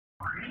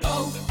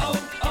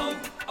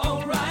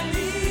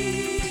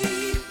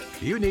O'Reilly.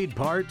 You need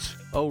parts?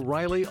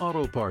 O'Reilly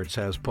Auto Parts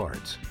has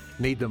parts.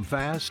 Need them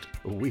fast?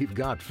 We've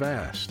got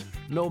fast.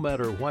 No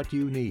matter what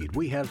you need,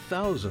 we have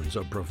thousands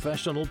of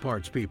professional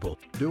parts people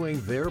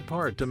doing their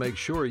part to make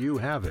sure you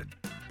have it.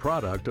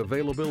 Product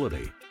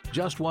availability.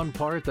 Just one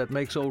part that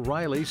makes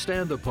O'Reilly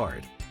stand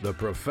apart. The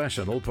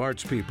professional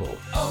parts people.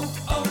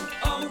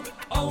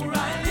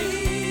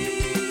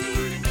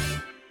 O'Reilly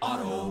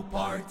Auto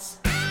Parts.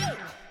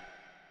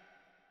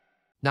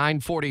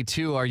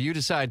 942, our You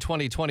Decide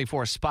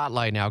 2024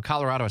 Spotlight now.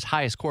 Colorado's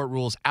highest court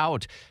rules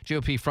out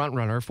GOP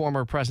frontrunner,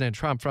 former President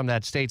Trump, from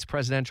that state's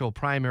presidential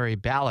primary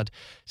ballot,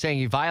 saying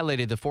he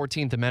violated the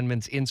 14th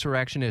Amendment's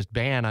insurrectionist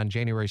ban on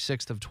January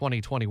 6th of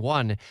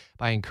 2021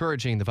 by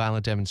encouraging the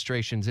violent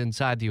demonstrations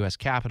inside the U.S.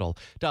 Capitol.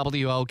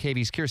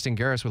 WOKV's Kirstin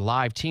Garriss with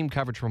live team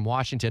coverage from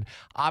Washington.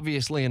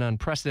 Obviously an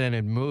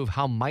unprecedented move.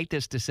 How might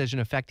this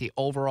decision affect the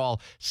overall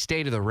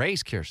state of the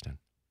race, Kirstin?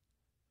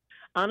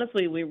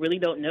 Honestly, we really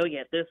don't know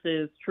yet. This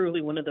is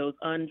truly one of those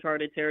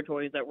uncharted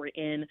territories that we're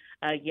in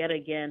yet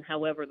again.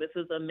 However, this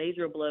is a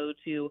major blow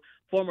to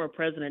former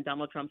President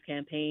Donald Trump's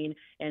campaign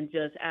and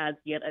just adds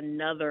yet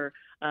another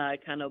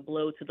kind of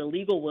blow to the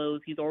legal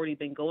woes he's already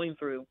been going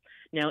through.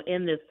 Now,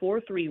 in this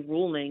 4-3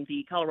 ruling,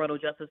 the Colorado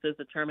justices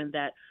determined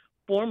that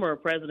former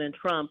President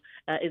Trump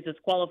is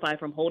disqualified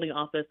from holding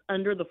office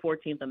under the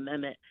 14th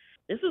Amendment.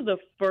 This is the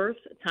first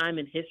time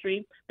in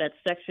history that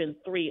Section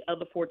 3 of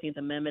the 14th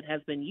Amendment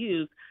has been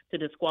used to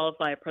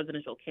disqualify a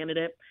presidential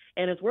candidate.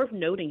 And it's worth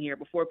noting here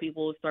before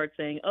people start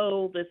saying,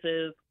 oh, this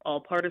is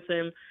all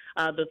partisan.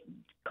 The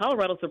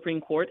Colorado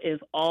Supreme Court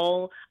is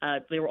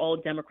they were all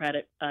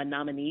Democratic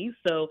nominees.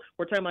 So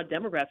we're talking about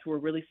Democrats who are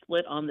really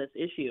split on this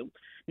issue.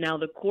 Now,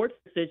 the court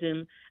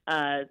stayed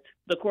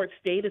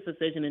its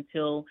decision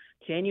until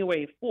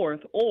January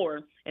 4th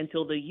or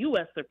until the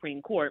U.S.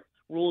 Supreme Court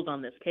rules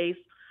on this case.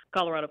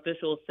 Colorado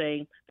officials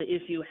say the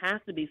issue has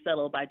to be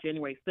settled by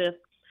January 5th,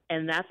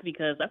 and that's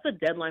because that's a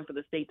deadline for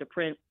the state to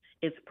print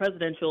its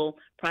presidential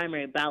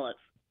primary ballots.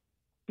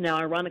 Now,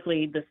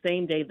 ironically, the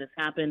same day this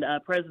happened,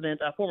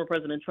 former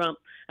President Trump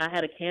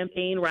had a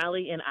campaign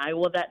rally in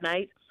Iowa that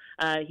night.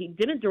 He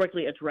didn't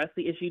directly address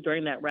the issue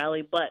during that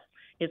rally, but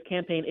his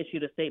campaign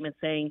issued a statement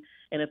saying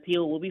an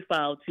appeal will be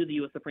filed to the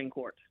U.S. Supreme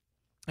Court.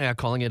 Yeah,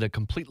 calling it a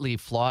completely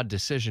flawed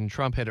decision.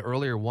 Trump had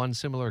earlier won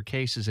similar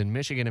cases in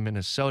Michigan and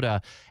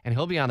Minnesota, and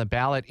he'll be on the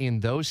ballot in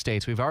those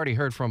states. We've already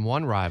heard from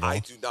one rival. I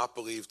do not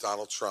believe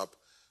Donald Trump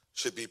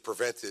should be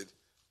prevented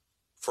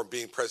from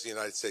being president of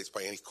the United States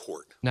by any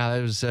court. Now,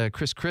 there was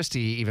Chris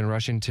Christie even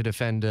rushing to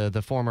defend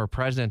the former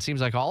president.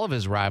 Seems like all of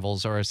his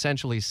rivals are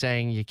essentially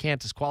saying you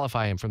can't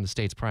disqualify him from the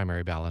state's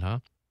primary ballot, huh?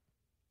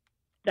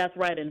 That's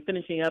right. And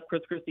finishing up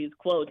Chris Christie's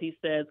quote, he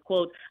says,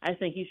 quote, I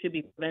think he should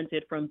be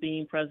prevented from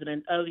being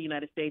president of the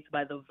United States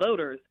by the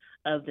voters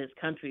of this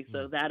country.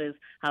 So that is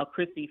how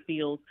Christie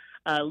feels.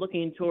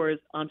 Looking towards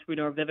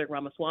entrepreneur Vivek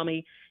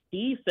Ramaswamy,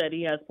 he said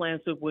he has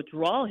plans to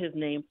withdraw his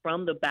name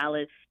from the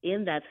ballot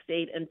in that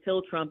state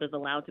until Trump is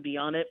allowed to be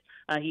on it.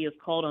 He has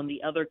called on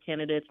the other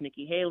candidates,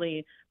 Nikki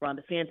Haley, Ron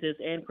DeSantis,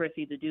 and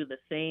Christie, to do the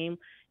same.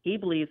 He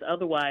believes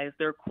otherwise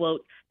they're,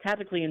 quote,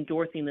 tactically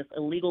endorsing this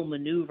illegal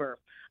maneuver.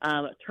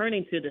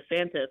 Turning to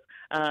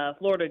DeSantis,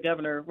 Florida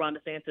Governor Ron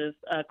DeSantis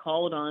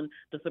called on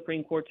the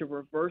Supreme Court to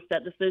reverse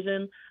that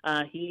decision.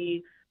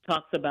 He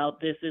talks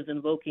about this is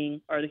invoking,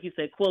 or he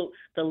said, quote,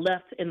 the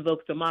left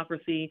invokes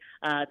democracy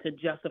to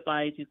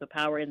justify its use of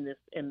power in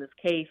this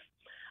case.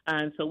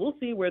 And so we'll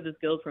see where this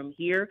goes from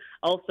here.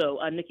 Also,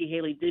 Nikki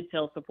Haley did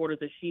tell supporters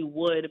that she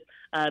would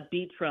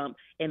beat Trump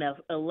in an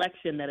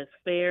election that is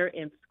fair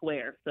and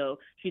square. So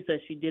she says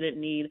she didn't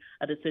need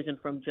a decision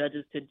from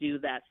judges to do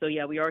that. So,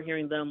 yeah, we are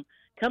hearing them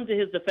come to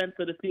his defense,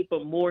 so to speak,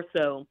 but more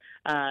so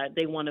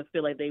they want to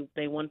feel like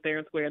they won fair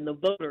and square, and the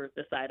voters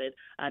decided,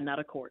 not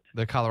a court.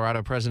 The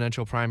Colorado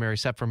presidential primary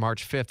set for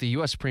March 5th. The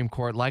U.S. Supreme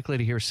Court likely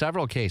to hear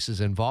several cases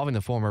involving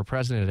the former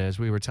president, as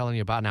we were telling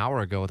you about an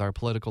hour ago with our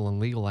political and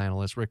legal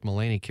analyst, Rick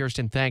Mullaney.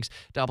 Kirstin, thanks.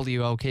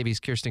 WOKV's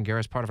Kirstin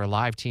Garriss, part of our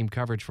live team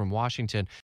coverage from Washington.